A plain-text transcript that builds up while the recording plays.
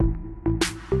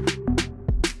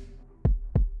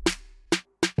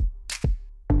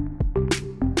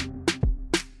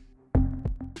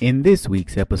In this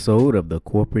week's episode of the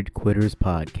Corporate Quitters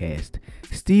Podcast,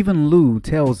 Stephen Liu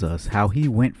tells us how he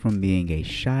went from being a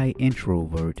shy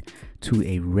introvert to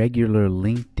a regular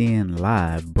LinkedIn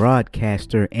Live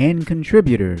broadcaster and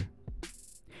contributor.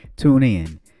 Tune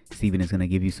in. Stephen is going to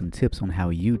give you some tips on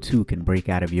how you too can break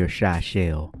out of your shy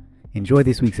shell. Enjoy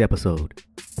this week's episode.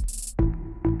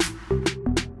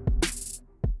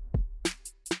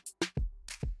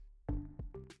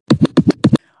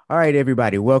 All right,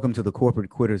 everybody, welcome to the Corporate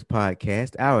Quitters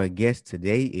Podcast. Our guest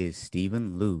today is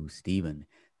Stephen Liu. Stephen,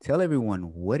 tell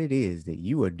everyone what it is that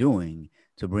you are doing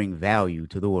to bring value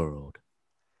to the world.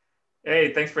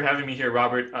 Hey, thanks for having me here,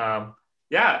 Robert.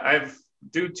 I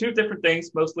do two different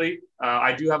things mostly.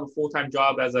 I do have a full-time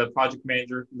job as a project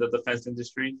manager in the defense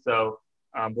industry. So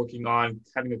I'm working on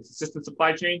having a consistent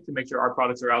supply chain to make sure our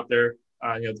products are out there,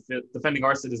 defending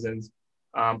our citizens.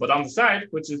 But on the side,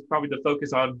 which is probably the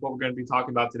focus on what we're going to be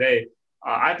talking about today,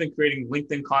 I've been creating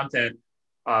LinkedIn content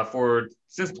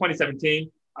since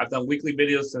 2017. I've done weekly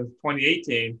videos since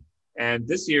 2018. And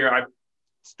this year, I've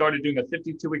started doing a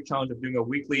 52-week challenge of doing a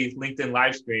weekly LinkedIn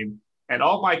live stream. And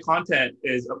all my content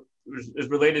is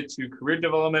related to career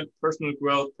development, personal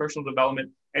growth, personal development,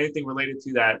 anything related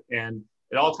to that. And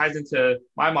it all ties into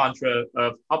my mantra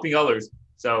of helping others.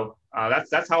 So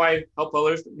that's how I help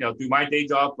others, through my day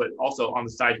job, but also on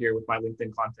the side here with my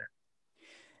LinkedIn content.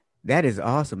 That is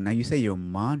awesome. Now, you say your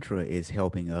mantra is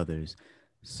helping others.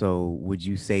 So would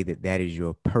you say that that is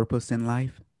your purpose in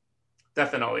life?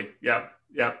 Definitely. Yeah.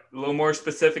 A little more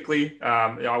specifically,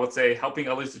 I would say helping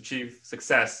others achieve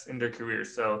success in their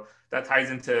careers. So that ties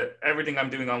into everything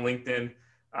I'm doing on LinkedIn,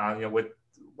 with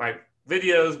my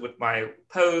videos, with my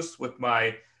posts, with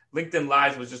my LinkedIn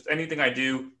Lives, was just anything I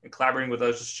do and collaborating with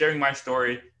others, just sharing my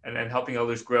story and helping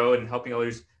others grow and helping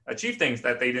others achieve things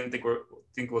that they didn't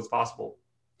think was possible.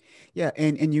 Yeah,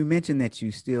 and you mentioned that you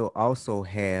still also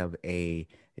have a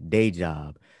day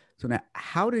job. So now,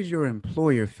 how does your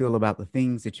employer feel about the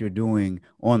things that you're doing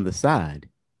on the side?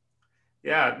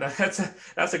 Yeah,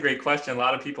 that's a great question. A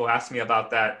lot of people ask me about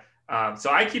that.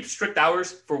 So I keep strict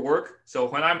hours for work. So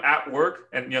when I'm at work,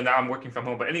 and now I'm working from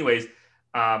home, but anyways,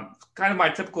 kind of my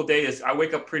typical day is I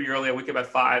wake up pretty early. I wake up at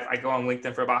 5. I go on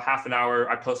LinkedIn for about half an hour.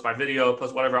 I post my video,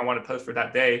 post whatever I want to post for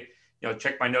that day,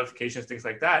 check my notifications, things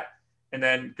like that, and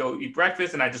then go eat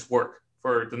breakfast. And I just work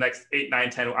for the next 8, 9,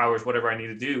 10 hours, whatever I need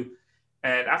to do.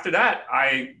 And after that,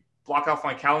 I block off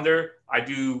my calendar. I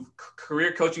do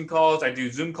career coaching calls. I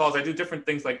do Zoom calls. I do different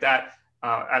things like that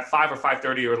at 5 or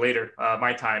 5:30 or later,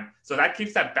 my time. So that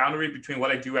keeps that boundary between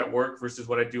what I do at work versus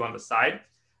what I do on the side.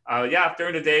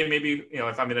 During the day, maybe,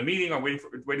 if I'm in a meeting or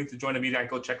waiting to join a meeting, I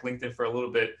go check LinkedIn for a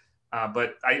little bit.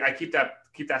 But I keep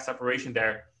that separation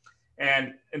there.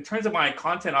 And in terms of my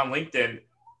content on LinkedIn,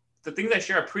 the things I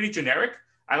share are pretty generic.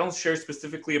 I don't share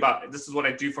specifically about this is what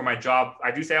I do for my job.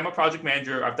 I do say I'm a project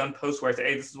manager. I've done posts where I say,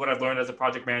 hey, this is what I've learned as a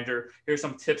project manager. Here's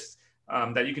some tips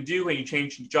that you can do when you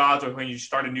change jobs or when you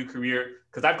start a new career,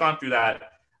 because I've gone through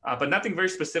that. But nothing very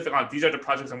specific on these are the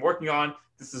projects I'm working on.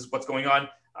 This is what's going on.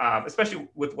 Especially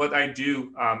with what I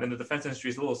do in the defense industry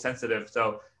is a little sensitive.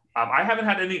 So I haven't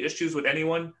had any issues with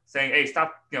anyone saying, hey,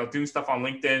 stop, doing stuff on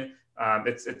LinkedIn.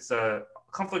 It's a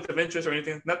conflict of interest or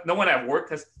anything. No one at work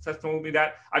has told me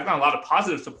that. I've gotten a lot of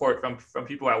positive support from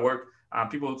people at work.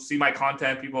 People see my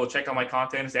content. People check out my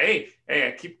content and say,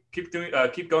 hey, keep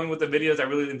going with the videos. I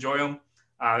really enjoy them.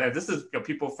 And this is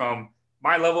people from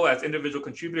my level as individual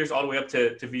contributors all the way up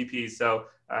to VPs. So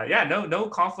no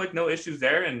conflict, no issues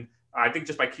there. And I think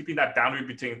just by keeping that boundary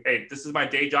between, hey, this is my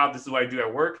day job, this is what I do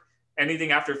at work.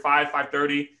 Anything after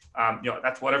 5:30,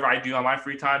 that's whatever I do on my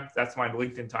free time. That's my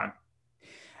LinkedIn time.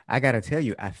 I got to tell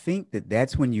you, I think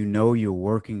that's when you're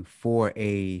working for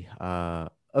a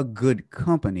good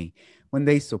company, when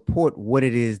they support what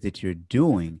it is that you're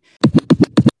doing.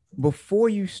 Before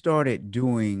you started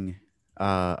doing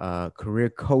career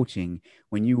coaching,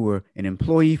 when you were an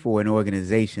employee for an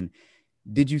organization,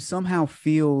 did you somehow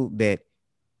feel that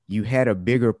you had a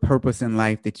bigger purpose in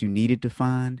life that you needed to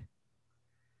find?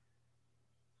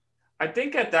 I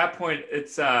think at that point,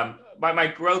 it's my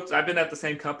growth. I've been at the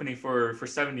same company for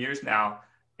 7 years now.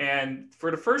 And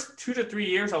for the first 2 to 3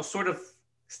 years, I was sort of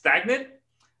stagnant.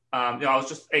 I was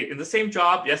just in the same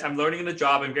job. Yes, I'm learning in the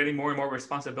job. I'm getting more and more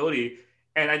responsibility.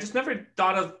 And I just never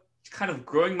thought of kind of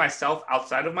growing myself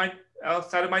outside of my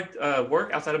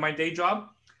work, outside of my day job.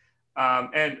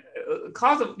 And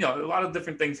cause of, a lot of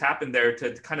different things happened there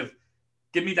to kind of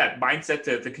give me that mindset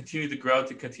to continue to grow,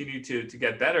 to continue to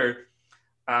get better.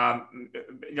 I'll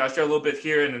share a little bit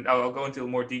here and I'll go into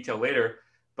more detail later.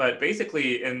 But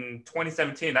basically in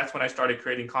 2017, that's when I started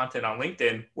creating content on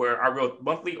LinkedIn, where I wrote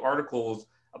monthly articles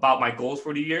about my goals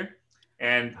for the year.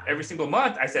 And every single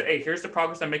month I said, hey, here's the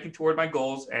progress I'm making toward my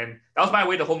goals. And that was my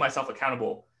way to hold myself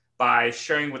accountable, by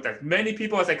sharing with as many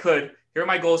people as I could. Here are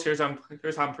my goals. Here's how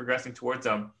I'm progressing towards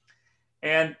them.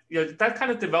 And that kind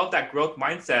of developed that growth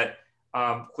mindset,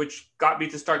 which got me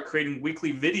to start creating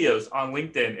weekly videos on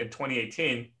LinkedIn in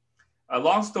 2018.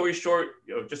 Long story short,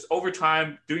 just over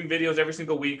time, doing videos every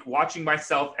single week, watching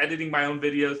myself, editing my own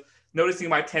videos, noticing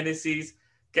my tendencies,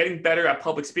 getting better at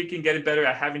public speaking, getting better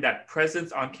at having that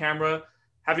presence on camera,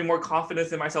 having more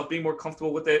confidence in myself, being more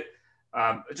comfortable with it.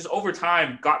 Just over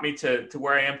time got me to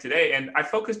where I am today. And I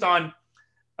focused on,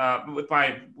 with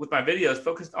my videos,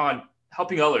 focused on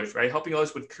helping others, right? Helping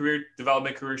others with career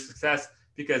development, career success,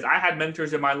 because I had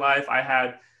mentors in my life. I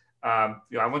had, I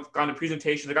gone to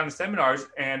presentations, I gone to seminars.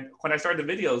 And when I started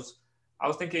the videos, I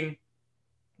was thinking,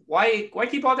 why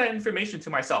keep all that information to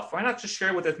myself? Why not just share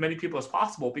it with as many people as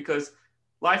possible? Because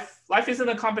life isn't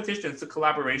a competition, it's a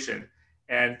collaboration.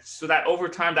 And so that over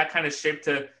time, that kind of shaped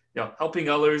to, helping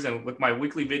others. And with my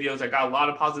weekly videos, I got a lot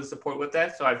of positive support with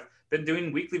that. So I've been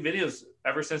doing weekly videos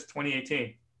ever since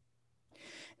 2018.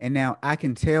 And now I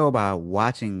can tell by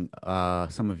watching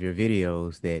some of your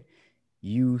videos that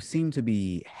you seem to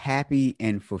be happy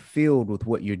and fulfilled with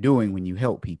what you're doing when you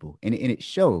help people. And it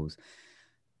shows.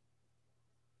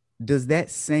 Does that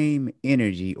same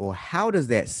energy, or how does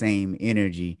that same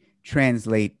energy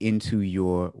translate into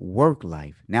your work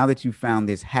life? Now that you found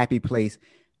this happy place,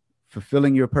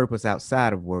 fulfilling your purpose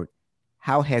outside of work,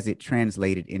 how has it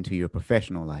translated into your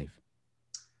professional life?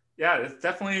 Yeah, it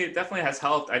definitely has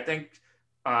helped. I think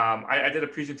I did a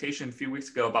presentation a few weeks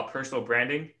ago about personal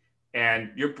branding,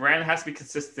 and your brand has to be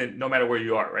consistent no matter where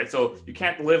you are, right? So you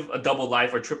can't live a double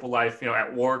life or triple life,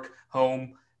 at work,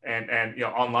 home, and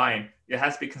online. It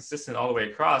has to be consistent all the way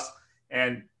across.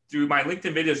 And through my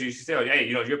LinkedIn videos, you say, oh, hey,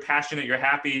 you're passionate, you're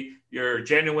happy, you're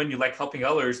genuine, you like helping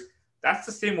others. That's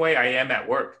the same way I am at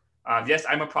work. Yes,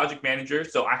 I'm a project manager,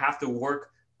 so I have to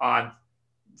work on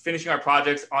finishing our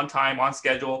projects on time, on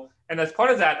schedule. And as part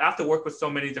of that, I have to work with so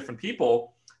many different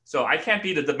people. So I can't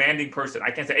be the demanding person.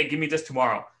 I can't say, hey, give me this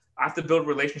tomorrow. I have to build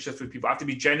relationships with people. I have to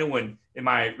be genuine in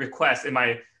my requests, in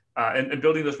my in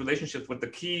building those relationships with the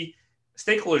key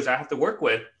stakeholders I have to work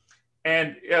with.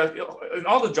 And in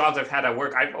all the jobs I've had at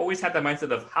work, I've always had that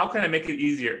mindset of how can I make it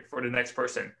easier for the next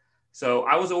person? So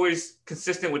I was always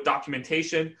consistent with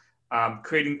documentation,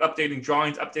 updating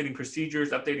drawings, updating procedures,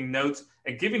 updating notes,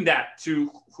 and giving that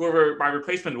to whoever my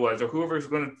replacement was, or whoever is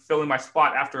going to fill in my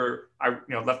spot after I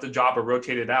left the job or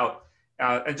rotated out.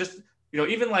 And just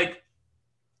even like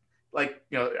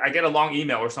I get a long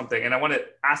email or something, and I want to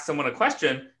ask someone a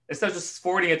question, instead of just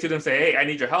forwarding it to them, say, hey, I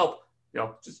need your help.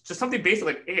 Just something basic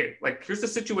like, hey, here's the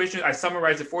situation. I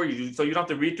summarize it for you, so you don't have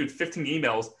to read through 15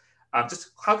 emails.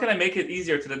 Just how can I make it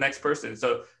easier to the next person?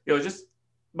 So just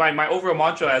my overall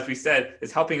mantra, as we said,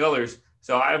 is helping others.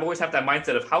 So I've always had that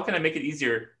mindset of how can I make it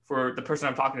easier for the person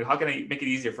I'm talking to? How can I make it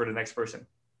easier for the next person?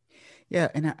 Yeah,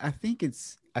 and I think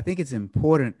it's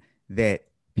important that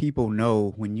people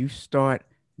know, when you start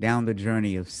down the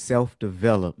journey of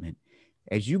self-development,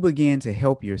 as you begin to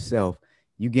help yourself,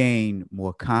 you gain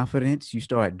more confidence. You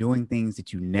start doing things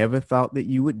that you never thought that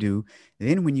you would do. And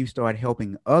then when you start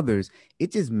helping others,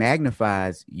 it just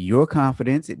magnifies your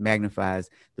confidence. It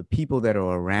magnifies the people that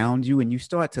are around you, and you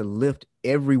start to lift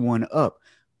everyone up,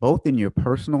 both in your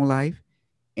personal life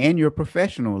and your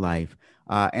professional life.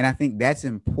 And I think that's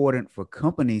important for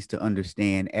companies to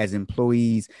understand as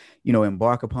employees,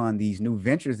 embark upon these new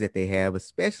ventures that they have,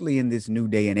 especially in this new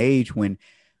day and age when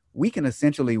we can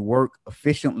essentially work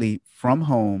efficiently from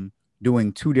home,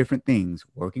 doing two different things,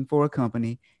 working for a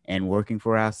company and working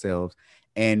for ourselves.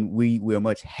 And we're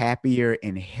much happier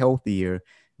and healthier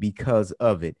because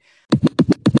of it.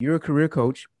 You're a career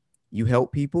coach. You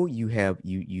help people. You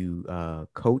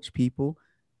coach people.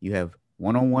 You have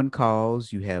one-on-one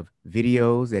calls. You have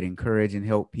videos that encourage and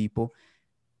help people.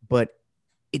 But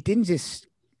it didn't just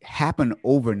happen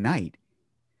overnight.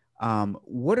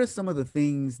 What are some of the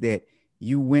things that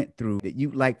you went through that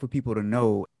you'd like for people to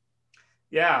know?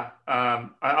 Yeah,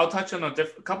 I'll touch on a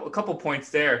couple points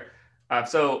there.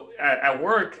 So at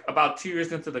work, about 2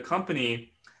 years into the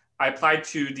company, I applied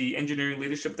to the Engineering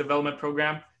Leadership Development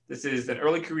Program. This is an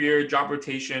early career job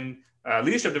rotation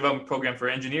leadership development program for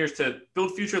engineers to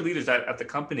build future leaders at the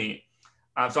company.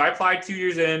 So I applied 2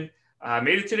 years in,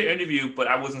 made it to the interview, but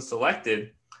I wasn't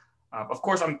selected. Of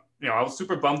course, I was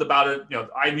super bummed about it.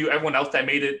 I knew everyone else that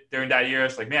made it during that year.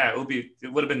 It's like, man,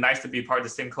 it would have been nice to be part of the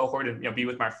same cohort and be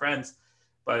with my friends.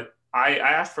 But I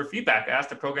asked for feedback. I asked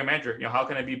the program manager, how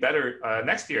can I be better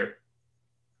next year?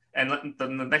 And the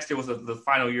next year was the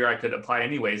final year I could apply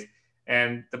anyways.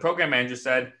 And the program manager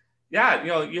said, yeah,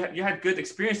 you had good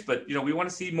experience, but we want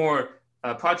to see more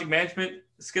project management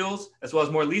skills as well as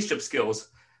more leadership skills,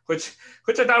 which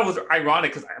I thought was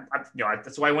ironic because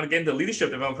that's why I want to get into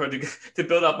leadership development to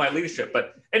build up my leadership.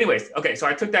 But anyways, okay, so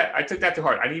I took that to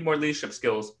heart. I need more leadership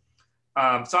skills. So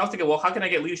I was thinking, well, how can I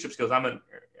get leadership skills? I'm an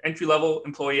entry-level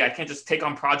employee. I can't just take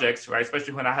on projects, right?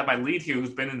 Especially when I have my lead here who's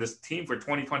been in this team for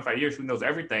 20, 25 years, who knows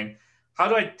everything. How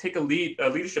do I take a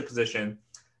leadership position?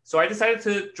 So I decided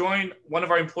to join one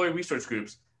of our employee resource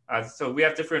groups. So we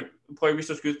have different employee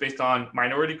resource groups based on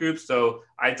minority groups. So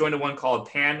I joined the one called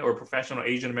PAN, or Professional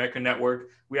Asian American Network.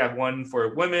 We have one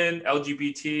for women,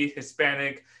 LGBT,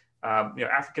 Hispanic,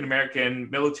 African American,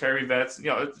 military vets,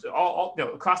 it's all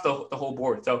across the whole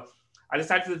board. So I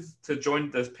decided to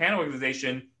join this PAN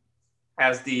organization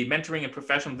as the mentoring and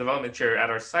professional development chair at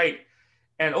our site.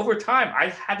 And over time, I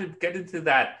had to get into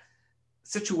that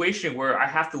situation where I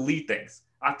have to lead things.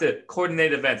 I have to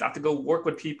coordinate events. I have to go work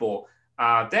with people.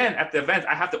 Then at the event,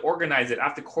 I have to organize it. I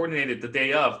have to coordinate it the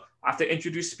day of. I have to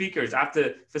introduce speakers. I have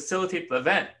to facilitate the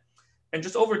event. And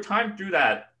just over time through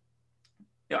that,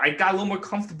 I got a little more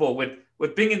comfortable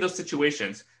with being in those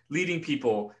situations, leading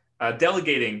people,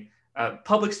 delegating,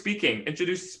 public speaking,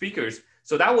 introducing speakers.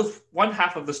 So that was one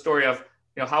half of the story of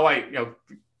how I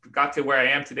got to where I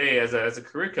am today as a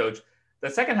career coach. The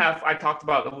second half I talked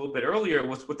about a little bit earlier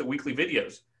was with the weekly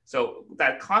videos. So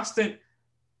that constant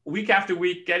week after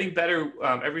week, getting better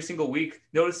every single week,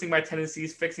 noticing my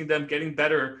tendencies, fixing them, getting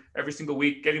better every single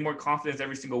week, getting more confidence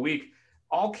every single week,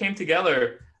 all came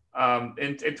together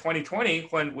in 2020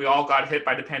 when we all got hit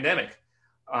by the pandemic.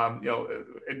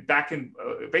 Back in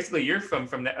basically a year from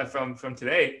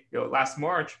today, last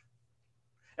March,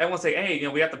 everyone say, hey,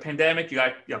 we have the pandemic. You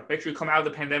got make sure you come out of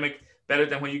the pandemic better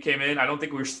than when you came in. I don't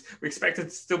think we expected to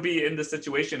still be in this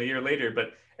situation a year later.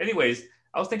 But anyways,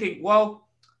 I was thinking, well,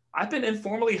 I've been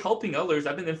informally helping others.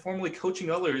 I've been informally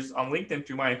coaching others on LinkedIn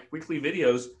through my weekly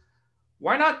videos.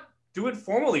 Why not do it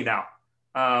formally now?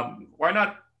 Why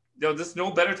not? There's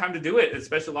no better time to do it,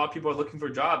 especially a lot of people are looking for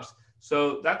jobs.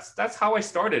 So that's how I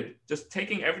started, just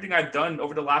taking everything I've done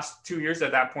over the last 2 years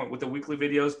at that point with the weekly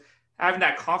videos, having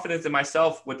that confidence in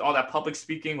myself with all that public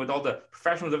speaking, with all the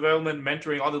professional development,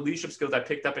 mentoring, all the leadership skills I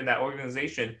picked up in that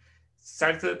organization,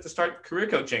 started to start career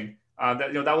coaching.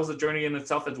 That was a journey in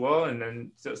itself as well, and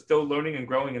then still learning and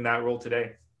growing in that role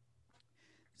today.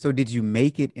 So did you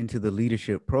make it into the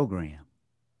leadership program?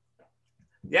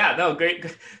 Yeah, no, great.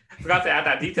 Forgot to add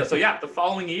that detail. So yeah, the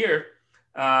following year,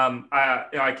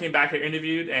 I came back and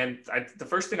interviewed, and the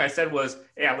first thing I said was,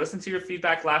 hey, I listened to your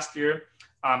feedback last year.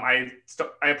 I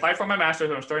applied for my master's.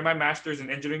 I'm starting my master's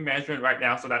in engineering management right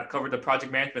now, so that covered the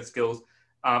project management skills.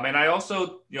 And I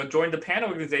also joined the PAN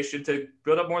organization to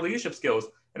build up more leadership skills.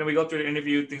 And then we go through the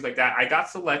interview, things like that. I got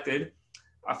selected.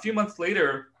 A few months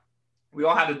later, we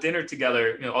all had a dinner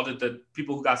together, all the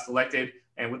people who got selected,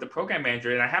 and with the program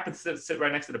manager. And I happened to sit right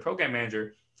next to the program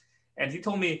manager. And he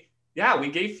told me, yeah, we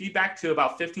gave feedback to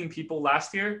about 15 people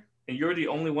last year, and you're the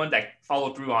only one that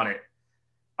followed through on it.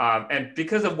 And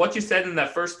because of what you said in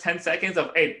that first 10 seconds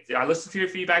of, hey, I listened to your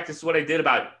feedback, this is what I did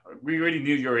about it, we already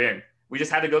knew you were in. We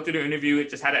just had to go through the interview. It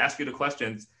just had to ask you the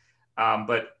questions.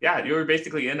 But yeah, you were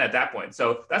basically in at that point.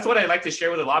 So that's what I like to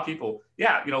share with a lot of people.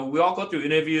 Yeah, we all go through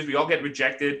interviews, we all get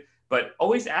rejected, but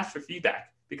always ask for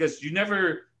feedback, because you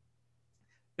never,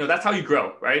 that's how you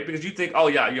grow, right? Because you think, oh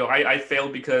yeah, I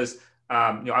failed because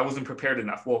I wasn't prepared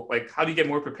enough. Well, how do you get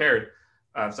more prepared?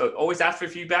 So always ask for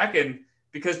feedback, and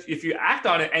because if you act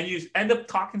on it and you end up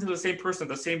talking to the same person,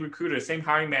 the same recruiter, same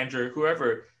hiring manager,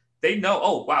 whoever, they know,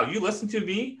 oh wow, you listened to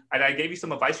me and I gave you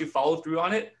some advice, you followed through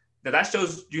on it. Now that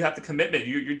shows you have the commitment.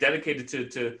 You're dedicated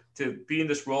to be in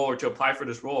this role or to apply for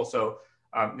this role. So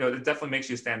it definitely makes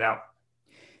you stand out.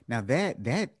 Now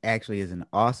that actually is an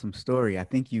awesome story. I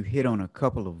think you hit on a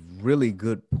couple of really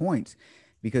good points,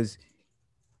 because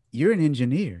you're an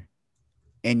engineer,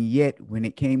 and yet when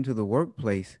it came to the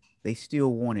workplace, they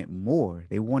still wanted more.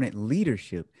 They wanted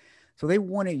leadership. So they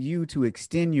wanted you to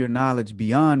extend your knowledge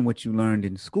beyond what you learned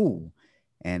in school.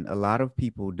 And a lot of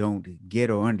people don't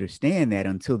get or understand that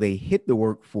until they hit the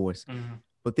workforce. Mm-hmm.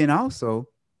 But then also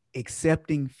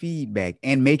accepting feedback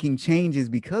and making changes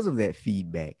because of that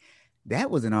feedback. That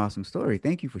was an awesome story.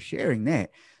 Thank you for sharing that.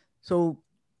 So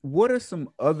what are some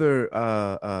other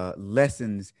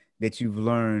lessons that you've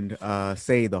learned,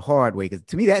 say the hard way? Because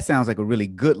to me, that sounds like a really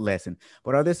good lesson.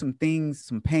 But are there some things,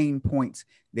 some pain points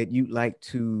that you'd like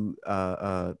to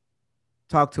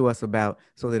talk to us about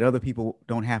so that other people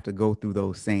don't have to go through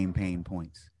those same pain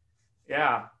points?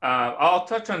 Yeah, I'll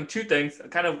touch on two things. I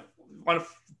kind of want to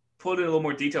put in a little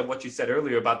more detail of what you said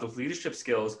earlier about those leadership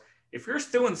skills. If you're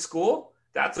still in school,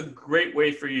 that's a great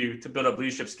way for you to build up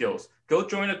leadership skills. Go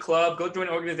join a club, go join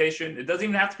an organization. It doesn't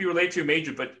even have to be related to your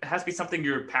major, but it has to be something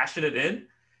you're passionate in.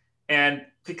 And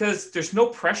because there's no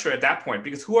pressure at that point,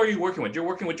 because who are you working with? You're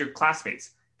working with your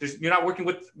classmates. You're not working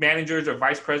with managers or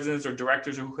vice presidents or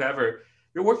directors or whoever.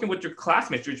 You're working with your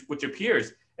classmates, with your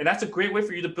peers. And that's a great way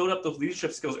for you to build up those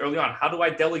leadership skills early on. How do I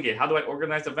delegate? How do I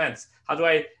organize events? How do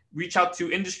I reach out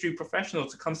to industry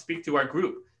professionals to come speak to our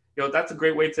group? That's a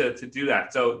great way to do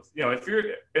that. So, if you're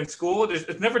in school,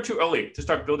 it's never too early to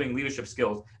start building leadership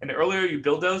skills. And the earlier you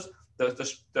build those,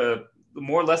 the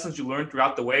more lessons you learn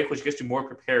throughout the way, which gets you more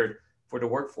prepared for the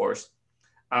workforce.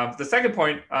 The second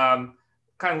point, kind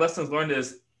of lessons learned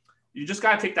is you just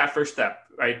got to take that first step,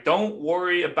 right? Don't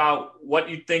worry about what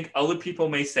you think other people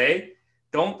may say.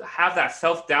 Don't have that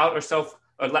self-doubt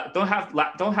don't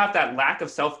have that lack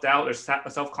of self-doubt or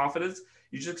self-confidence.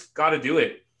 You just got to do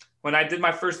it. When I did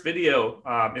my first video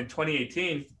in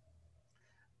 2018,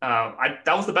 that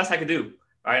was the best I could do.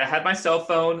 Right? I had my cell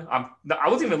phone. I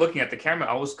wasn't even looking at the camera.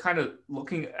 I was kind of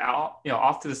looking out,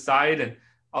 off to the side, and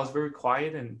I was very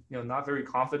quiet and not very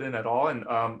confident at all, and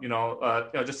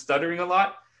just stuttering a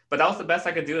lot. But that was the best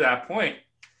I could do at that point.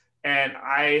 And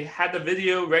I had the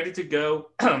video ready to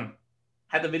go.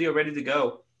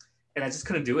 And I just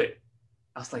couldn't do it.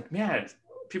 I was like, man,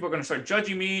 people are going to start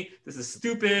judging me. This is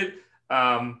stupid.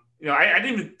 I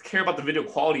didn't even care about the video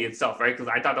quality itself, right?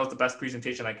 Because I thought that was the best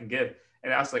presentation I can give.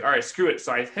 And I was like, all right, screw it.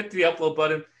 So I hit the upload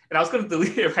button, and I was going to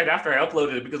delete it right after I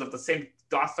uploaded it because of the same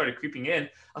dots started creeping in. I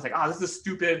was like, this is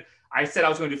stupid. I said I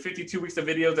was going to do 52 weeks of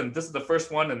videos, and this is the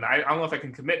first one, and I don't know if I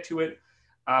can commit to it.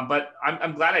 But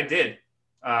I'm glad I did.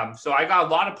 So I got a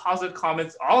lot of positive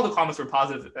comments. All the comments were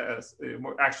positive,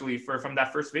 actually, from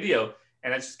that first video.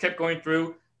 And I just kept going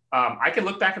through. I can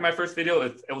look back at my first video.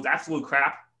 It was absolute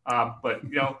crap. But,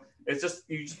 it's just,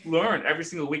 you just learn every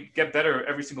single week, get better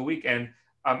every single week. And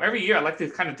every year I like to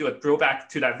kind of do a throwback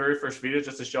to that very first video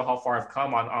just to show how far I've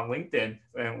come on LinkedIn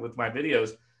and with my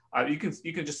videos. You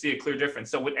can just see a clear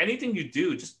difference. So with anything you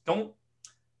do, just don't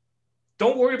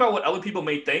worry about what other people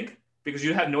may think, because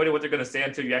you have no idea what they're going to say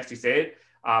until you actually say it.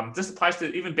 This applies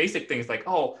to even basic things like,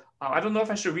 I don't know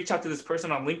if I should reach out to this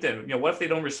person on LinkedIn. What if they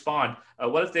don't respond?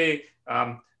 What if they,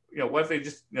 what if they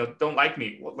just, don't like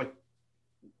me?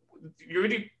 You're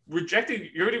already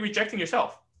rejecting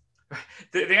yourself.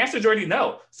 The answer is already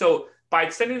no. So by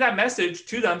sending that message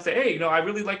to them, say, hey, I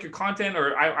really like your content,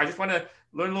 or I just want to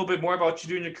learn a little bit more about what you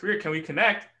do in your career. Can we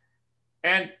connect?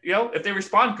 And, if they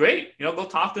respond, great. Go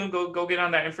talk to them, go get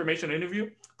on that information interview.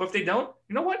 But if they don't,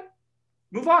 you know what?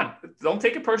 Move on. Don't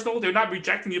take it personal. They're not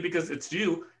rejecting you because it's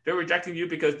you. They're rejecting you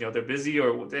because, they're busy,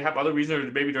 or they have other reasons,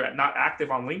 or maybe they're not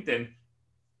active on LinkedIn.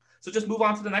 So just move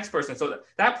on to the next person. So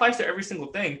that applies to every single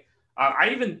thing. I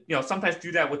even, sometimes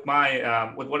do that with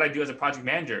my, with what I do as a project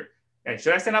manager. And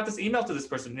should I send out this email to this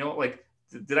person?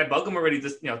 Did I bug them already?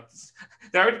 Did I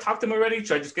already talk to them already?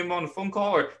 Should I just give them on a phone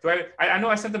call? Or do I know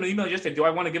I sent them an email yesterday. Do I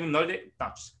want to give them another day?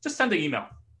 No, just send the email,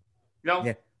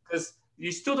 because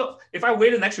you still don't, if I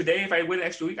wait an extra day, if I wait an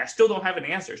extra week, I still don't have an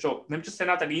answer. So let me just send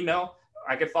out that email.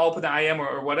 I can follow up with an IM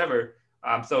or whatever.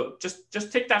 So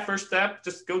just take that first step.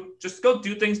 Just go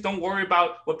do things. Don't worry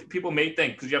about what people may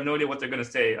think, because you have no idea what they're going to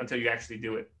say until you actually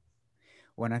do it.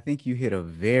 Well, and I think you hit a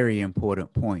very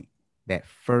important point. That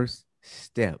first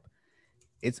step,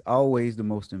 it's always the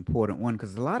most important one,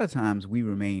 because a lot of times we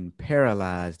remain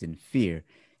paralyzed in fear.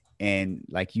 And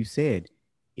like you said,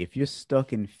 if you're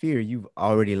stuck in fear, you've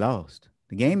already lost.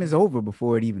 The game is over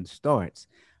before it even starts.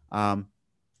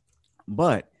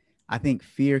 But I think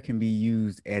fear can be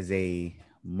used as a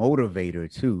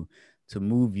motivator too, to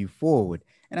move you forward.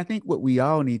 And I think what we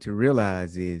all need to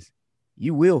realize is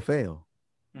you will fail.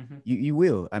 Mm-hmm. You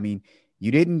will. I mean,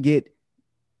 you didn't get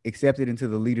accepted into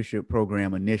the leadership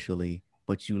program initially,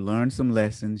 but you learned some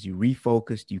lessons, you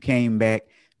refocused, you came back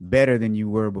better than you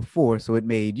were before. So it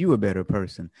made you a better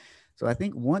person. So I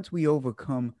think once we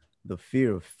overcome the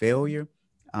fear of failure,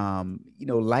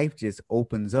 life just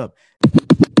opens up.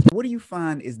 What do you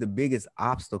find is the biggest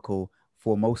obstacle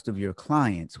for most of your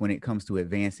clients when it comes to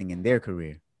advancing in their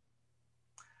career?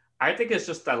 I think it's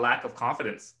just that lack of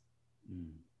confidence.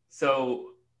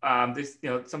 So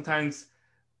sometimes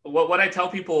what I tell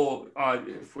people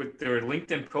with their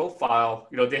LinkedIn profile,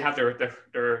 they have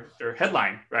their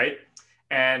headline, right?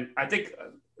 And I think,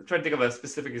 I'm trying to think of a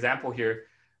specific example here.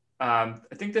 I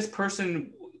think this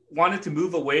person wanted to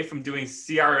move away from doing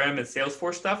CRM and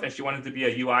Salesforce stuff, and she wanted to be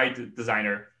a UI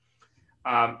designer.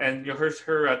 And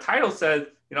her title said,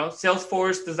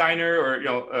 Salesforce designer,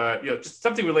 or just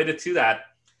something related to that.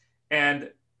 And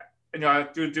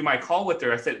through my call with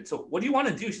her, I said, so what do you want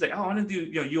to do? She's like, I want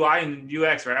to do UI and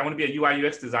UX, right? I want to be a UI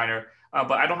UX designer.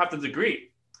 but I don't have the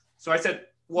degree. So I said,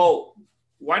 well,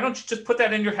 why don't you just put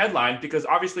that in your headline? Because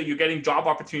obviously you're getting job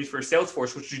opportunities for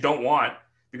Salesforce, which you don't want,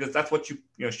 because that's what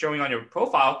you're showing on your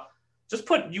profile. Just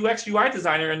put UX UI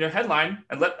designer in your headline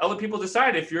and let other people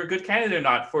decide if you're a good candidate or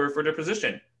not for their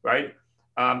position, right?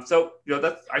 So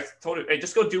I told her, hey,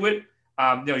 just go do it.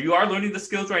 You are learning the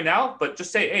skills right now, but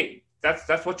just say, hey,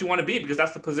 that's what you want to be, because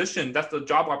that's the position, that's the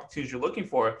job opportunities you're looking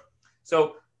for.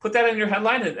 So put that in your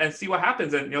headline and see what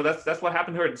happens. And that's what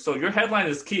happened to her. So your headline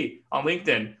is key on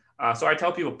LinkedIn. So I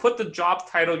tell people, put the job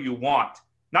title you want,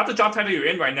 not the job title you're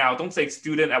in right now. Don't say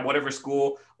student at whatever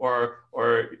school or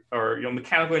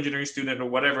mechanical engineering student or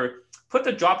whatever. Put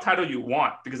the job title you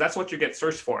want, because that's what you get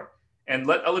searched for. And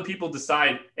let other people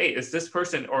decide, hey, is this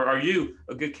person or are you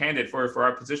a good candidate for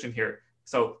our position here?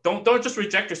 So don't just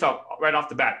reject yourself right off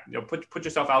the bat. Put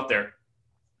yourself out there.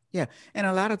 Yeah. And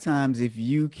a lot of times, if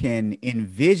you can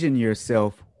envision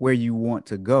yourself where you want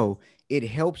to go, it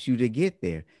helps you to get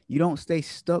there. You don't stay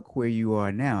stuck where you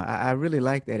are now. I really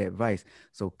like that advice.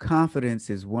 So confidence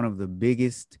is one of the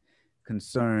biggest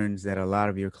concerns that a lot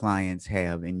of your clients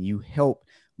have, and you help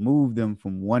move them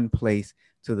from one place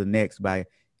to the next by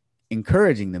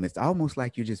encouraging them. It's almost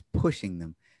like you're just pushing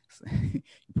them,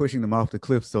 pushing them off the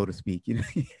cliff, so to speak.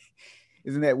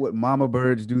 Isn't that what mama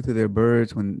birds do to their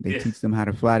birds when they teach them how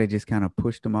to fly? They just kind of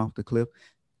push them off the cliff.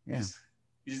 Yeah.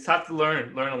 You just have to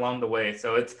learn along the way.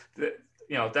 So it's,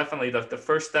 definitely the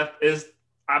first step is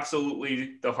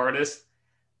absolutely the hardest,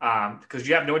 because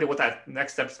you have no idea what that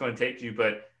next step is going to take you.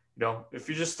 But, if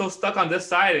you're just still stuck on this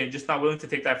side and you're just not willing to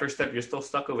take that first step, you're still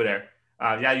stuck over there.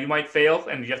 You might fail,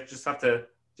 and you just have to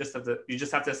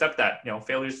accept that,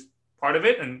 failure's part of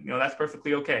it. And, that's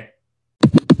perfectly okay.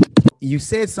 You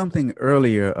said something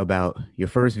earlier about your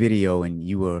first video, and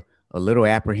you were a little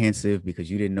apprehensive because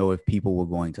you didn't know if people were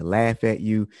going to laugh at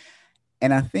you.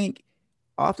 And I think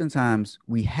oftentimes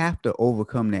we have to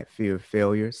overcome that fear of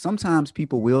failure. Sometimes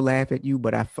people will laugh at you,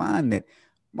 but I find that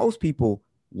most people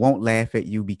won't laugh at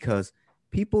you because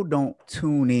people don't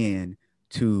tune in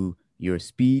to your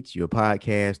speech, your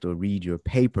podcast, or read your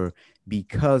paper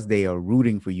because they are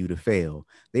rooting for you to fail.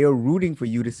 They are rooting for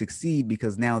you to succeed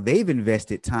because now they've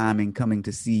invested time in coming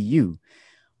to see you.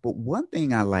 But one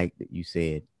thing I like that you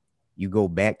said, you go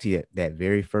back to that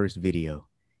very first video.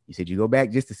 You said you go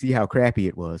back just to see how crappy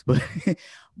it was,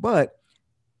 but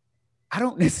I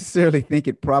don't necessarily think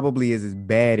it probably is as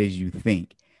bad as you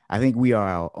think. I think we are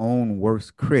our own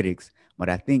worst critics, but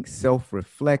I think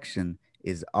self-reflection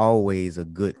is always a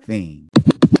good thing.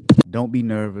 Don't be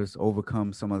nervous,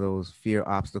 overcome some of those fear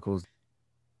obstacles.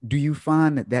 Do you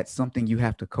find that that's something you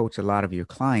have to coach a lot of your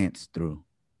clients through?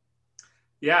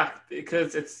 Yeah,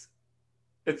 because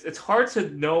it's hard to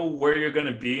know where you're going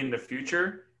to be in the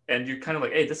future. And you're kind of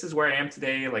like, hey, this is where I am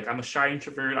today. Like, I'm a shy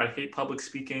introvert. I hate public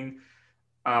speaking.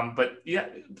 But yeah,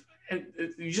 and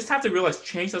you just have to realize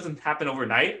change doesn't happen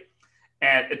overnight.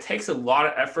 And it takes a lot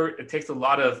of effort. It takes a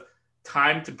lot of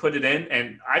time to put it in.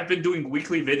 And I've been doing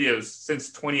weekly videos since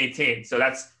 2018. So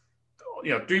that's,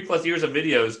 3+ years of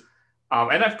videos.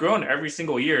 And I've grown every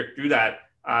single year through that.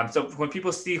 So when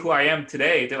people see who I am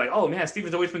today, they're like, oh man,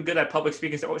 Steven's always been good at public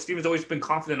speaking. So Steven's always been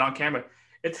confident on camera.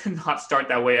 It did not start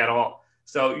that way at all.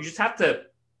 So you just have to,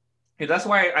 that's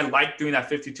why I like doing that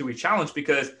 52-week challenge,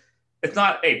 because it's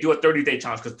not, hey, do a 30-day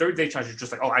challenge, because 30-day challenge is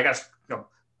just like, oh, I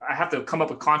have to come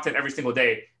up with content every single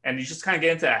day. And you just kind of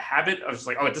get into a habit of just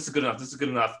like, oh, this is good enough. This is good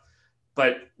enough.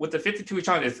 But with the 52-week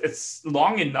challenge, it's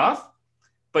long enough,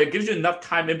 but it gives you enough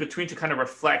time in between to kind of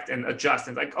reflect and adjust.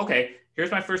 And like, okay,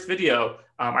 here's my first video.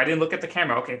 I didn't look at the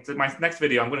camera. Okay, so my next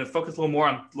video, I'm going to focus a little more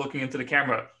on looking into the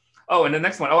camera. Oh, and the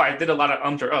next one, oh, I did a lot of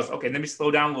ums or uhs. Okay, let me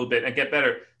slow down a little bit and get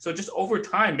better. So just over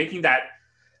time, making that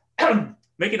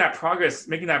progress,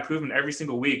 making that improvement every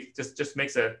single week just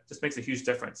makes a huge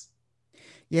difference.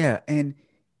 Yeah, and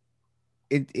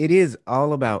it is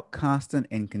all about constant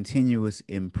and continuous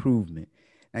improvement.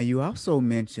 Now, you also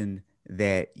mentioned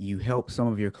that you help some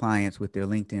of your clients with their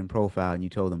LinkedIn profile, and you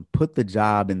told them put the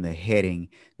job in the heading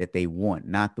that they want,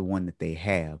 not the one that they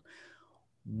have.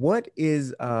 What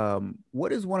is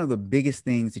one of the biggest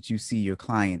things that you see your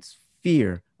clients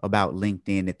fear about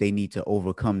LinkedIn that they need to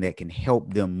overcome that can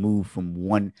help them move from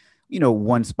one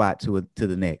spot to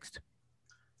the next?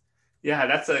 Yeah,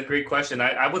 that's a great question.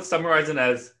 I would summarize it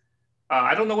as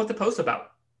I don't know what to post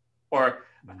about. Or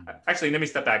actually, let me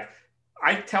step back.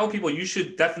 I tell people you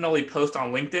should definitely post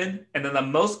on LinkedIn. And then the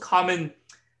most common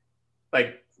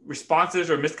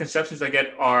responses or misconceptions I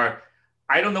get are,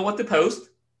 I don't know what to post.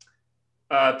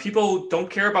 People don't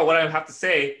care about what I have to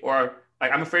say, or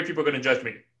I'm afraid people are going to judge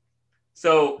me.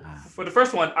 So for the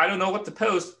first one, I don't know what to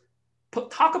post.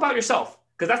 Talk about yourself,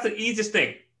 because that's the easiest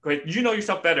thing. Right? You know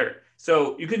yourself better.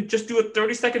 So you can just do a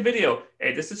 30-second video.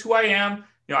 Hey, this is who I am.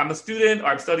 I'm a student, or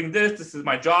I'm studying this. This is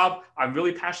my job. I'm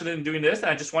really passionate in doing this. And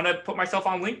I just want to put myself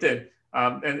on LinkedIn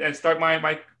and start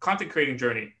my content creating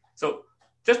journey. So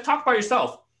just talk about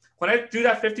yourself. When I do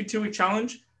that 52-week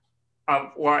challenge,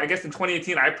 or I guess in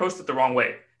 2018, I posted the wrong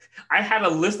way. I had a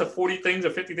list of 40 things or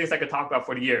 50 things I could talk about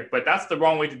for the year, but that's the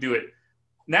wrong way to do it.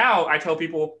 Now I tell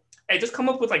people, hey, just come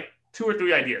up with like 2 or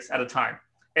 3 ideas at a time.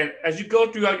 And as you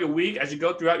go throughout your week, as you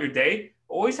go throughout your day,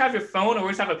 always have your phone,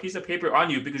 always have a piece of paper on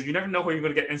you, because you never know where you're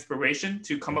going to get inspiration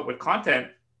to come up with content.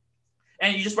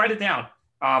 And you just write it down.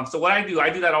 So what I do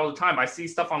that all the time. I see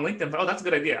stuff on LinkedIn. Oh, that's a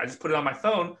good idea. I just put it on my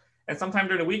phone. And sometime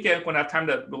during the weekend, when I have time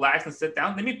to relax and sit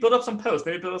down, let me build up some posts,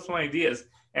 maybe build up some ideas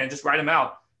and just write them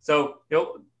out. So,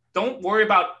 don't worry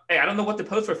about, hey, I don't know what to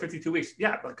post for 52 weeks.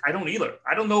 Yeah, like I don't either.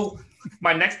 I don't know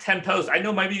my next 10 posts. I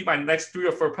know maybe my next 3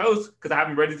 or 4 posts because I have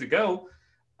them ready to go.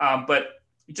 But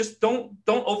just don't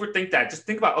overthink that. Just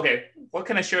think about, okay, what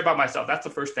can I share about myself? That's the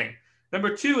first thing.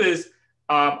 Number 2 is,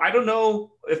 I don't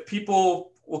know if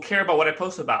people will care about what I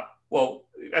post about. Well,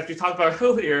 as we talked about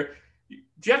earlier,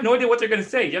 you have no idea what they're going to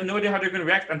say. You have no idea how they're going to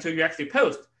react until you actually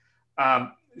post.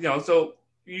 So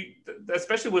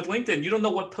especially with LinkedIn, you don't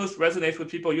know what post resonates with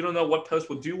people. You don't know what post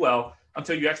will do well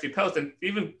until you actually post. And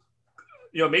even,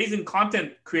 amazing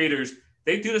content creators,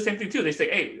 they do the same thing too. They say,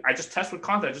 hey, I just test with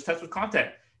content.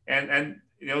 And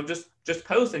just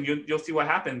post and you'll see what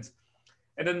happens.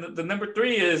 And then the number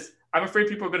 3 is, I'm afraid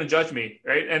people are going to judge me,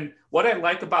 right? And what I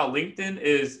like about LinkedIn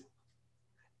is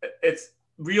it's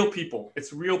real people.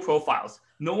 It's real profiles.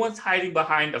 No one's hiding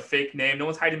behind a fake name. No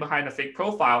one's hiding behind a fake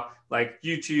profile like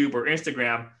YouTube or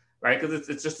Instagram, right? Because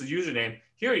it's just a username.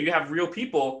 Here you have real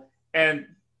people, and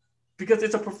because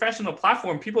it's a professional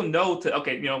platform, people know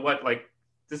okay, you know what, like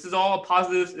this is all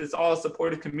positive. It's all a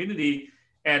supportive community.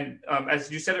 And as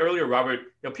you said earlier, Robert,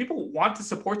 people want to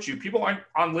support you. People aren't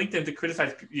on LinkedIn to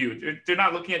criticize you. They're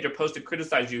not looking at your post to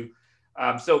criticize you.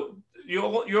 So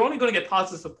you're only going to get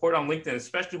positive support on LinkedIn,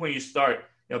 especially when you start.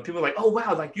 People are like, oh,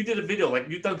 wow, like you did a video, like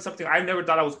you've done something I never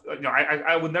thought I was,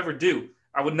 I would never do.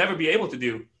 I would never be able to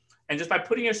do. And just by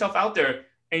putting yourself out there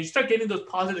and you start getting those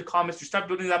positive comments, you start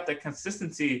building up that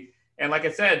consistency. And like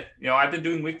I said, I've been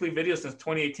doing weekly videos since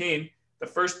 2018. The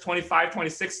first 25,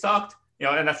 26 sucked,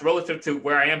 and that's relative to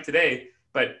where I am today.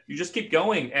 But you just keep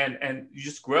going and you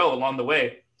just grow along the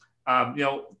way.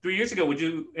 3 years ago, would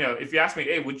you, if you asked me,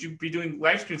 hey, would you be doing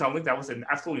live streams on LinkedIn? I would say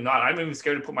absolutely not. I'm even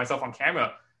scared to put myself on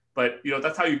camera. But,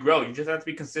 that's how you grow. You just have to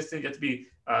be consistent. You have to be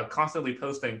constantly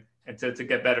posting and to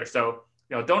get better. So,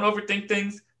 don't overthink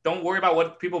things. Don't worry about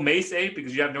what people may say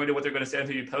because you have no idea what they're going to say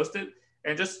until you post it.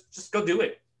 And just go do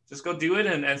it. Just go do it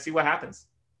and see what happens.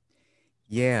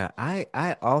 Yeah,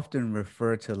 I often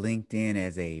refer to LinkedIn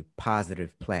as a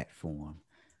positive platform.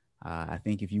 I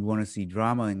think if you want to see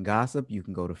drama and gossip, you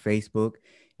can go to Facebook.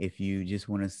 If you just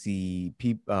want to see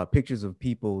pictures of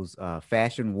people's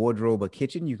fashion, wardrobe, or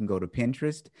kitchen, you can go to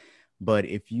Pinterest. But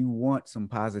if you want some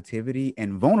positivity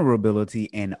and vulnerability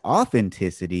and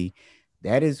authenticity,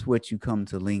 that is what you come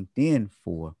to LinkedIn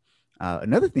for.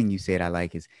 Another thing you said I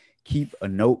like is keep a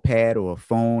notepad or a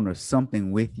phone or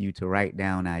something with you to write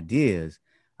down ideas.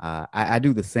 I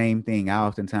do the same thing. I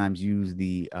oftentimes use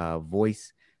the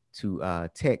voice to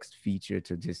text feature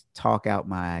to just talk out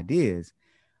my ideas.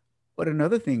 But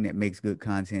another thing that makes good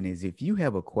content is if you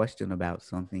have a question about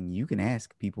something, you can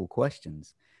ask people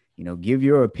questions. Give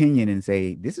your opinion and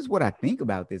say, this is what I think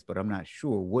about this, but I'm not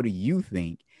sure. What do you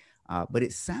think? But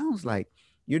it sounds like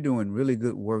you're doing really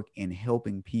good work in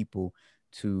helping people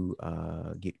to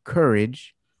get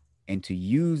courage and to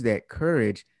use that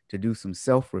courage to do some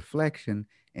self-reflection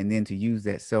and then to use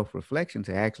that self-reflection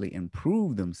to actually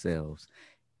improve themselves.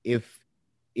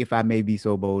 If I may be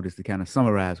so bold as to kind of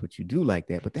summarize what you do like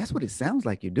that, but that's what it sounds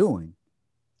like you're doing.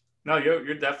 No,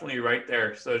 you're definitely right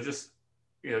there. So just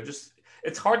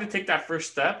it's hard to take that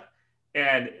first step,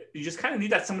 and you just kind of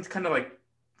need that someone to kind of like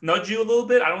nudge you a little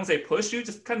bit. I don't want to say push you,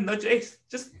 just kind of nudge. Hey,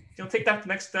 just take that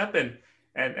next step and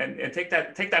take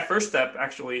that first step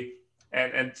actually,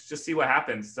 and just see what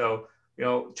happens. So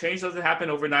change doesn't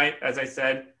happen overnight. As I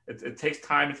said, it takes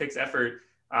time, it takes effort.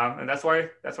 And that's why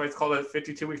it's called a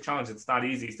 52-week challenge. It's not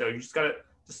easy. So you just got to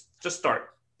just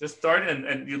start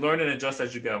and you learn and adjust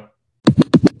as you go.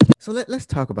 So let's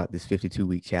talk about this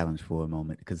 52-week challenge for a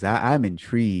moment, because I'm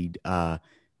intrigued. Why,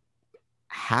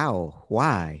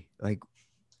 like,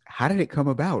 how did it come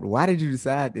about? Why did you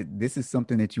decide that this is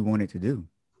something that you wanted to do?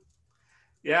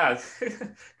 Yeah,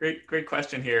 great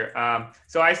question here.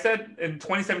 So I said in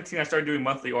 2017, I started doing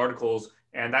monthly articles,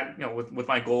 and that, with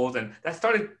my goals, and that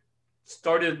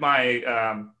started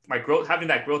my my growth, having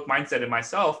that growth mindset in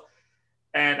myself.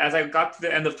 And as I got to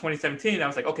the end of 2017, I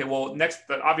was like, okay, well,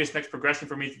 the obvious next progression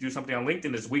for me to do something on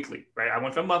LinkedIn is weekly, right? I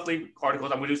went from monthly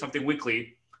articles, I'm going to do something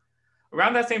weekly.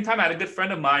 Around that same time, I had a good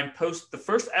friend of mine post the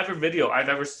first ever video I've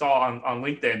ever saw on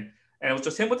LinkedIn. And it was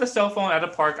just him with a cell phone at a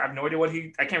park. I have no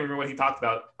idea I can't remember what he talked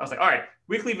about. I was like, all right,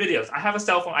 weekly videos. I have a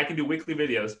cell phone. I can do weekly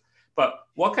videos. But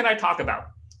what can I talk about?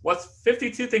 What's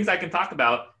 52 things I can talk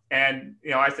about? And,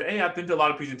 I said, hey, I've been to a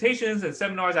lot of presentations and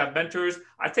seminars. I have mentors.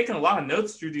 I've taken a lot of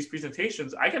notes through these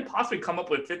presentations. I can possibly come up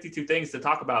with 52 things to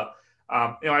talk about.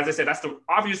 As I said, that's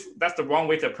the wrong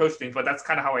way to approach things, but that's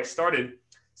kind of how I started.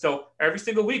 So every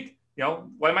single week,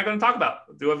 what am I going to talk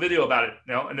about? Do a video about it,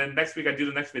 and then next week I do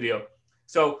the next video.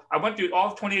 So I went through all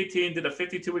of 2018, did a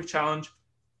 52-week challenge,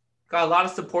 got a lot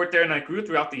of support there, and I grew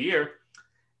throughout the year.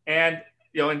 And,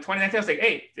 in 2019, I was like,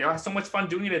 hey, I had so much fun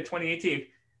doing it in 2018.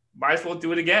 Might as well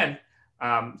do it again.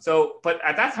 But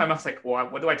at that time, I was like, well,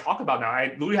 what do I talk about now?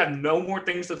 I literally had no more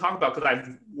things to talk about because I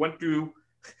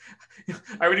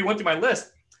already went through my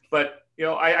list. But,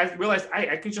 I realized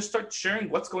I can just start sharing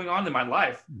what's going on in my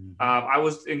life. Mm-hmm. I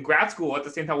was in grad school at the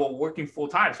same time while working full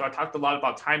time. So I talked a lot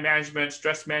about time management,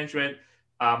 stress management,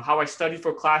 how I study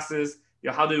for classes,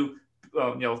 how you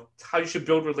should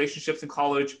build relationships in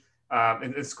college,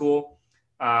 in school.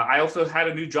 I also had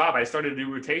a new job. I started a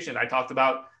new rotation. I talked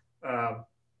about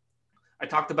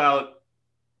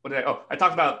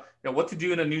what to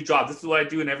do in a new job. This is what I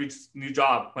do in every new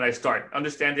job when I start.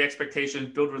 Understand the expectations,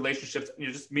 build relationships,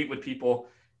 just meet with people.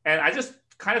 And I just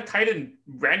kind of tied in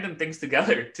random things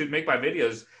together to make my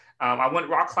videos. I went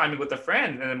rock climbing with a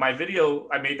friend, and my video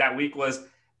I made that week was,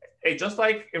 hey, just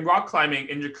like in rock climbing,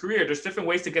 in your career, there's different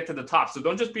ways to get to the top. So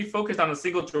don't just be focused on a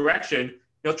single direction.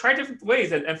 Try different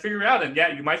ways and figure it out. And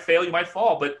yeah, you might fail, you might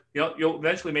fall, but you'll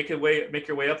eventually make your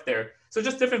way up there. So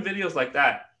just different videos like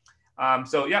that.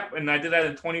 And I did that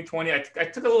in 2020. I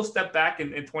took a little step back in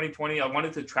 2020. I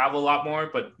wanted to travel a lot more,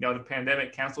 but the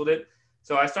pandemic canceled it.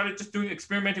 So I started just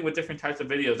experimenting with different types of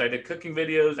videos. I did cooking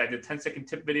videos. I did 10-second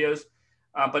tip videos.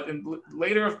 But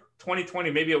later of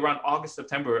 2020, maybe around August,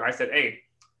 September, I said, hey,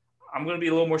 I'm going to be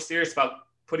a little more serious about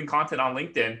putting content on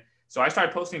LinkedIn. So I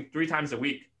started posting 3 times a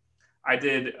week. I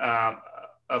did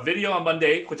a video on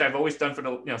Monday, which I've always done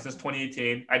since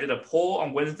 2018. I did a poll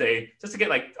on Wednesday just to get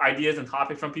like ideas and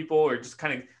topics from people, or just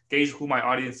kind of gauge who my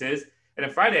audience is. And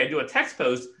then Friday I do a text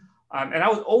post. And I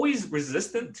was always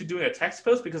resistant to doing a text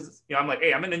post because I'm like,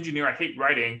 hey, I'm an engineer. I hate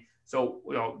writing. So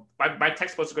my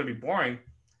text posts are going to be boring.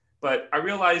 But I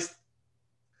realized,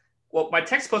 well, my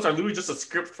text posts are literally just a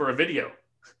script for a video.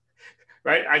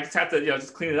 Right? I just have to,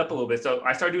 just clean it up a little bit. So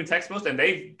I started doing text posts, and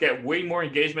they get way more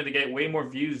engagement, they get way more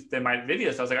views than my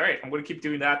videos. So I was like, all right, I'm going to keep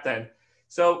doing that then.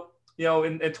 So,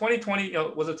 in 2020,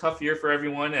 was a tough year for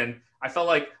everyone. And I felt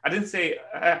like I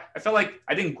felt like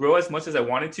I didn't grow as much as I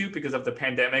wanted to because of the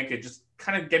pandemic. It just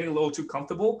kind of getting a little too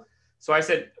comfortable. So I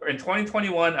said, in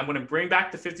 2021, I'm going to bring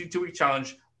back the 52-week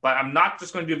challenge, but I'm not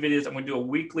just going to do videos. I'm going to do a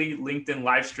weekly LinkedIn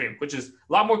live stream, which is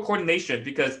a lot more coordination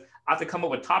because I have to come up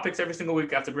with topics every single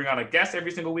week. I have to bring on a guest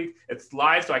every single week. It's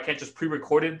live, so I can't just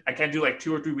pre-record it. I can't do like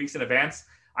 2 or 3 weeks in advance.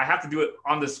 I have to do it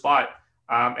on the spot.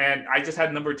 And I just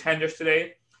had number 10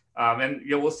 yesterday. And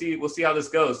we'll see how this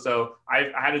goes. So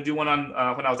I had to do one on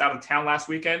when I was out of town last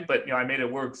weekend, but I made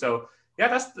it work. So yeah,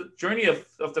 that's the journey of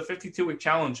the 52-week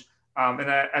challenge.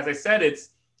 As I said,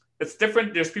 it's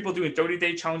different. There's people doing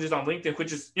 30-day challenges on LinkedIn,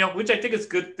 which I think is a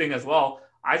good thing as well.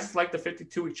 I just like the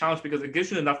 52-week challenge because it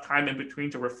gives you enough time in between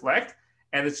to reflect,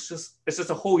 and it's just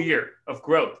a whole year of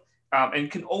growth. And you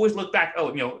can always look back.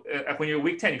 When you're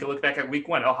week 10, you can look back at week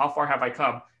 1. Oh, how far have I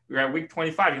come? You're at week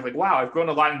 25. You're like, wow, I've grown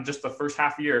a lot in just the first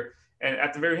half year. And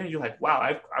at the very end, you're like, wow,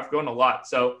 I've grown a lot.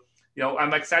 So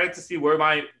I'm excited to see where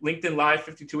my LinkedIn Live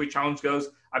 52-week challenge goes.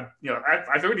 I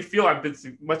already feel I've been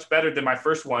much better than my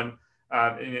first one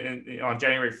on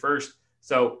January 1st.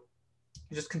 So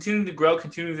just continuing to grow,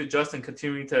 continuing to adjust, and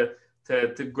continuing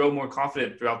to grow more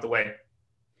confident throughout the way.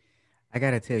 I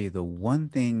got to tell you, the one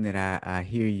thing that I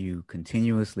hear you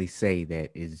continuously say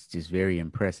that is just very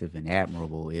impressive and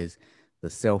admirable is the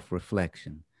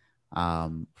self-reflection.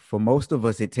 For most of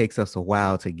us, it takes us a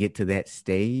while to get to that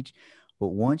stage. But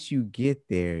once you get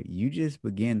there, you just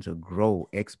begin to grow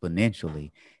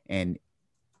exponentially. And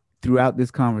throughout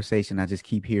this conversation, I just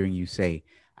keep hearing you say,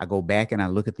 I go back and I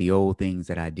look at the old things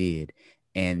that I did.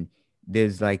 And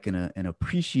there's like an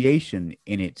appreciation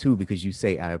in it too, because you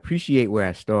say, I appreciate where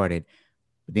I started.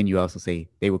 But then you also say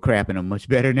they were crap and I'm much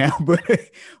better now.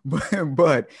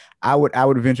 but I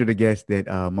would venture to guess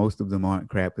that most of them aren't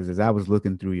crap, because as I was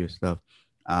looking through your stuff,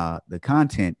 the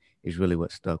content is really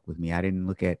what stuck with me. I didn't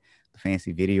look at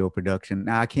fancy video production.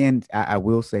 Now I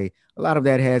will say a lot of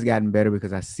that has gotten better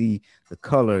because I see the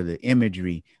color, the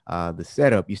imagery, the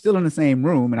setup. You're still in the same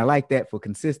room, and I like that for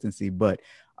consistency, but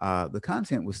the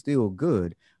content was still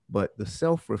good. But the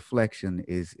self-reflection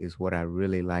is what I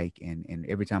really like. And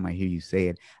every time I hear you say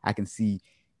it, I can see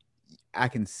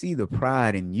the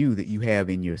pride in you that you have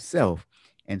in yourself.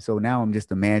 And so now I'm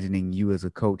just imagining you as a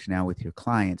coach now with your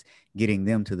clients, getting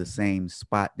them to the same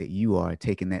spot that you are,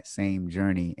 taking that same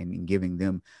journey and giving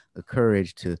them the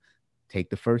courage to take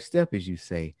the first step, as you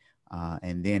say.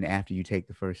 And then after you take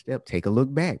the first step, take a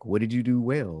look back. What did you do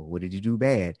well? What did you do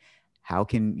bad? How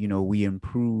can, we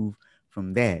improve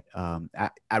from that?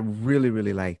 I really,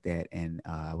 really like that. And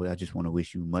I just want to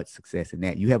wish you much success in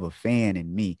that. You have a fan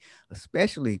in me,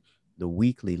 especially the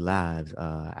weekly lives.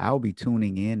 I'll be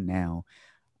tuning in now,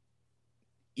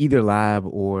 either live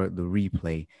or the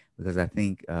replay, because I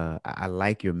think I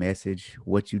like your message,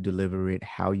 what you deliver it,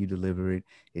 how you deliver it.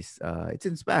 It's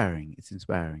inspiring. It's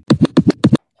inspiring.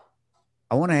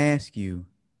 I want to ask you,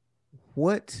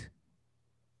 what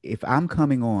if I'm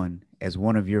coming on as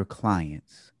one of your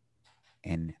clients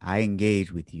and I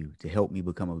engage with you to help me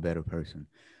become a better person?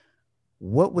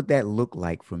 What would that look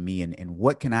like for me, and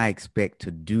what can I expect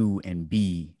to do and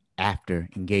be after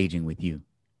engaging with you?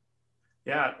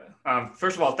 Yeah.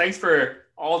 First of all, thanks for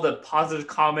all the positive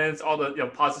comments, all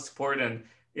the positive support, and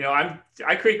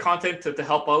I create content to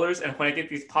help others, and when I get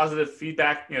these positive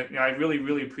feedback, I really,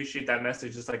 really appreciate that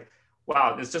message. It's like,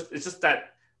 wow, it's just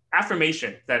that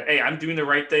affirmation that, hey, I'm doing the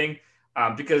right thing.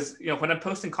 Because when I'm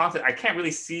posting content, I can't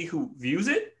really see who views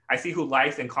it. I see who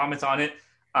likes and comments on it.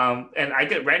 And I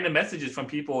get random messages from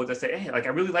people that say, hey, like, I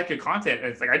really like your content. And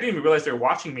it's like, I didn't even realize they're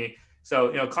watching me.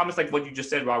 So, comments like what you just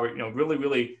said, Robert, really,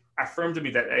 really affirmed to me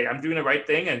that, hey, I'm doing the right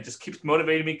thing, and just keeps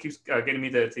motivating me, keeps getting me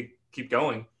to keep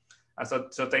going. So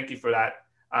thank you for that.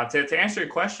 To answer your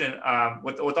question,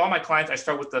 with all my clients, I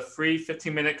start with the free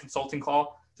 15-minute consulting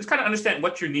call. Just kind of understand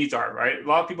what your needs are, right? A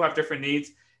lot of people have different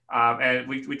needs. And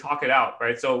we talk it out,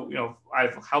 right? So,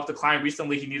 I've helped a client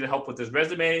recently. He needed help with his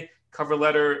resume, cover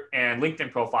letter, and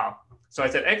LinkedIn profile. So I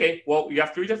said, okay, well, you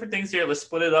have 3 different things here. Let's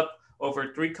split it up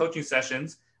over 3 coaching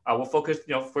sessions. We'll focus,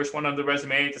 first one on the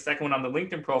resume, the second one on the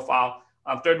LinkedIn profile.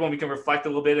 Third one, we can reflect a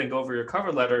little bit and go over your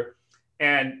cover letter.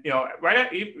 And,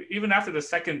 even after the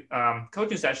second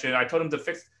coaching session, I told him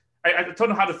I told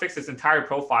him how to fix his entire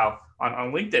profile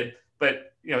on LinkedIn.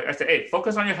 But, I said, hey,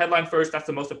 focus on your headline first. That's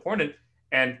the most important.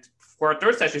 And for our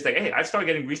third session, it's like, hey, I started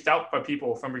getting reached out by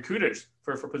people, from recruiters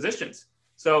for positions.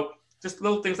 So just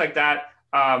little things like that.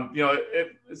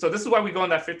 So this is why we go on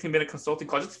that 15-minute consulting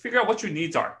call, just to figure out what your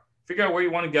needs are, figure out where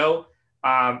you want to go.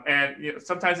 And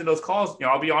sometimes in those calls,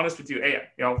 I'll be honest with you, hey,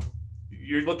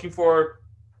 you're looking for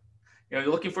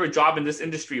a job in this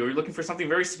industry, or you're looking for something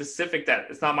very specific that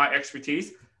it's not my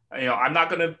expertise. I'm not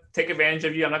going to take advantage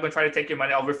of you. I'm not going to try to take your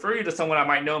money. I'll refer you to someone I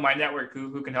might know in my network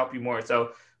who can help you more.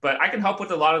 So, but I can help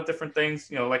with a lot of different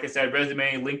things. Like I said,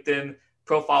 resume, LinkedIn,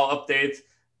 profile updates,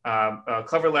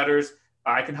 cover letters.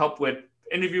 I can help with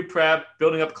interview prep,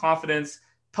 building up confidence,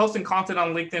 posting content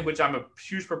on LinkedIn, which I'm a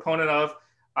huge proponent of.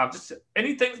 Just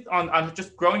anything on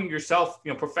just growing yourself,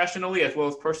 professionally as well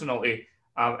as personally.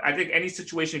 I think any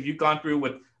situation you've gone through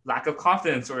with lack of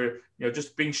confidence, or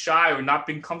just being shy or not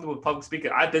being comfortable with public speaking,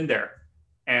 I've been there,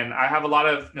 and I have a lot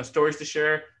of stories to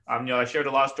share. I shared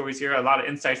a lot of stories here, a lot of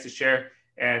insights to share,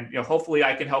 and hopefully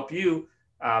I can help you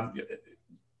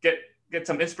get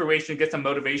some inspiration, get some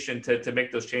motivation to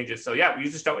make those changes. So yeah, we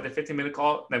usually start with a 15-minute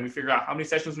call, then we figure out how many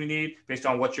sessions we need based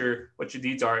on what your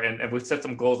needs are, and we set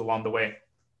some goals along the way.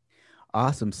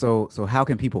 Awesome. So how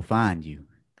can people find you?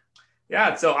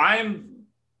 Yeah, so I'm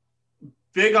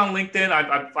big on LinkedIn.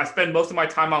 I spend most of my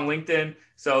time on LinkedIn,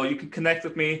 so you can connect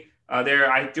with me there.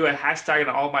 I do a hashtag in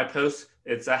all of my posts.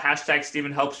 It's a hashtag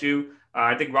Stephen Helps You.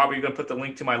 I think, Robert, you're going to put the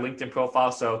link to my LinkedIn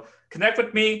profile. So connect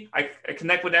with me. I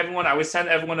connect with everyone. I always send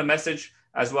everyone a message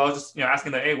as well, just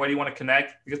asking them, hey, why do you want to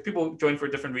connect? Because people join for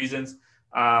different reasons.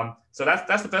 So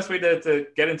that's the best way to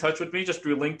get in touch with me, just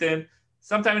through LinkedIn.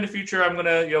 Sometime in the future, I'm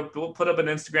gonna put up an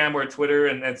Instagram or a Twitter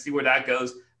and see where that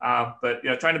goes. But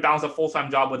trying to balance a full-time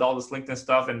job with all this LinkedIn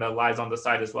stuff and the lives on the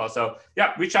side as well. So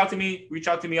yeah, reach out to me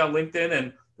on LinkedIn,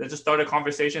 and let's just start a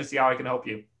conversation and see how I can help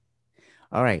you.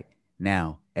 All right.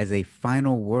 Now, as a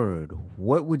final word,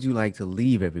 what would you like to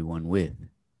leave everyone with?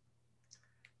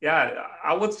 Yeah,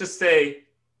 I would just say,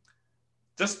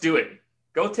 just do it.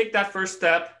 Go take that first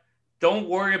step. Don't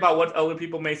worry about what other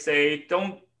people may say.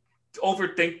 Don't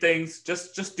overthink things.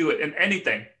 Just do it in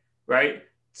anything, right?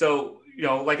 So,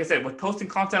 like I said, with posting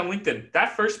content on LinkedIn,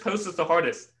 that first post is the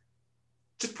hardest.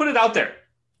 Just put it out there,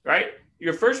 right?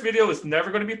 Your first video is never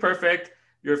going to be perfect.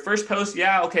 Your first post,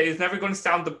 yeah, okay, it's never going to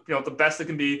sound the best it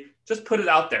can be. Just put it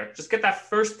out there. Just get that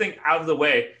first thing out of the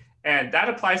way. And that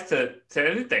applies to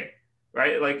anything,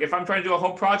 right? Like if I'm trying to do a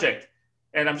home project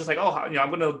and I'm just like, I'm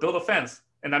going to build a fence.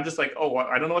 And I'm just like,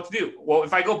 I don't know what to do. Well,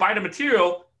 if I go buy the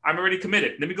material, I'm already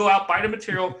committed. Let me go out, buy the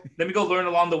material. Let me go learn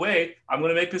along the way. I'm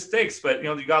going to make mistakes, but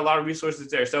you got a lot of resources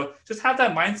there. So just have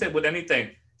that mindset with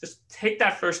anything. Just take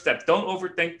that first step. Don't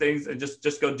overthink things and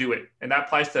just go do it. And that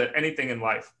applies to anything in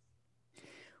life.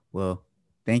 Well,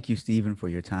 thank you, Stephen, for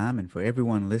your time. And for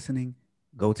everyone listening,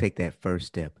 go take that first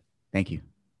step. Thank you.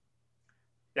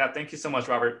 Yeah, thank you so much,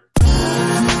 Robert.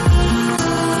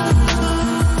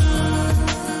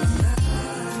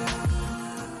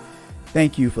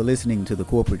 Thank you for listening to the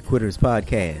Corporate Quitters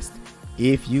Podcast.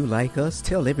 If you like us,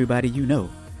 tell everybody you know.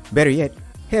 Better yet,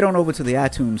 head on over to the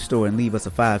iTunes store and leave us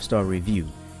a 5-star review.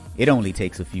 It only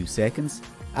takes a few seconds.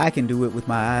 I can do it with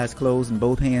my eyes closed and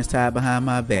both hands tied behind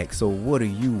my back, so what are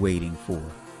you waiting for?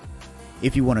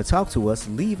 If you want to talk to us,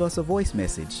 leave us a voice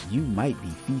message. You might be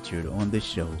featured on the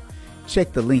show.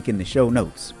 Check the link in the show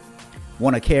notes.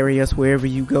 Want to carry us wherever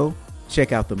you go?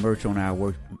 Check out the merch on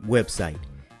our website.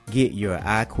 Get your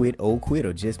I quit, oh quit,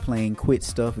 or just plain quit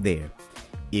stuff there.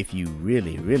 If you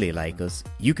really, really like us,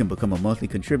 you can become a monthly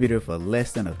contributor for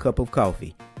less than a cup of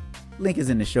coffee. Link is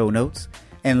in the show notes.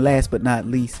 And last but not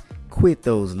least, quit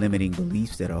those limiting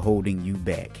beliefs that are holding you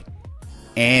back.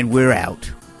 And we're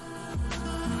out.